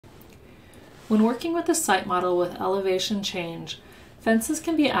When working with a site model with elevation change, fences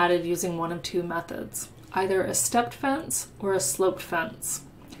can be added using one of two methods, either a stepped fence or a sloped fence.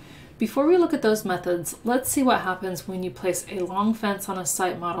 Before we look at those methods, let's see what happens when you place a long fence on a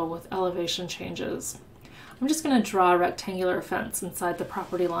site model with elevation changes. I'm just going to draw a rectangular fence inside the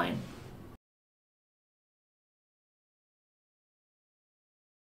property line.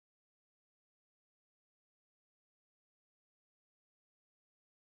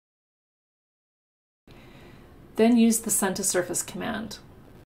 Then use the Send to Surface command.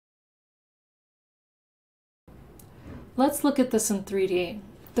 Let's look at this in 3D.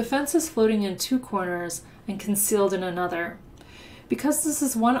 The fence is floating in two corners and concealed in another. Because this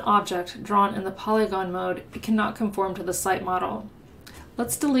is one object drawn in the polygon mode, it cannot conform to the site model.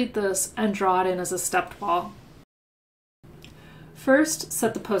 Let's delete this and draw it in as a stepped wall. First,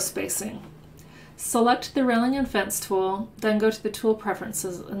 set the post spacing. Select the Railing and Fence tool, then go to the Tool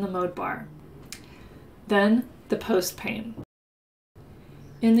Preferences in the Mode bar. Then, the Post pane.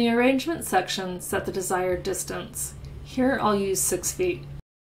 In the Arrangement section, set the desired distance. Here I'll use 6 feet.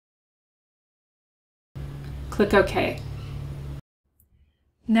 Click OK.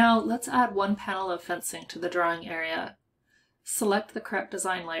 Now let's add one panel of fencing to the drawing area. Select the correct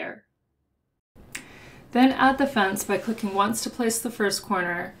design layer. Then add the fence by clicking once to place the first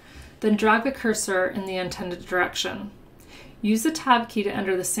corner, then drag the cursor in the intended direction. Use the Tab key to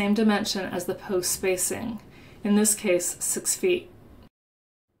enter the same dimension as the post spacing, in this case 6 feet.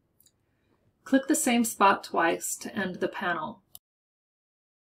 Click the same spot twice to end the panel.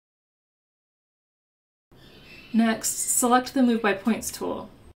 Next, select the Move by Points tool.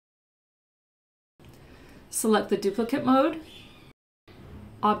 Select the Duplicate mode,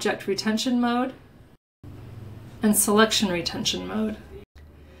 Object Retention mode, and Selection Retention mode.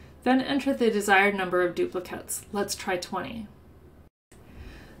 Then enter the desired number of duplicates. Let's try 20.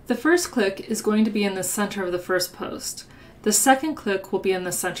 The first click is going to be in the center of the first post. The second click will be in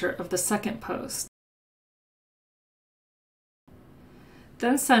the center of the second post.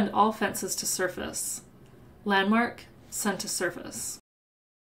 Then send all fences to surface. Landmark, Send to Surface.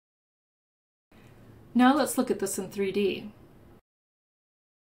 Now let's look at this in 3D.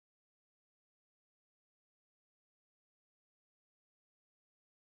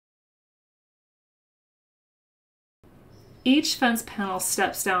 Each fence panel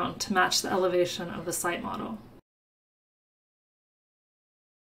steps down to match the elevation of the site model.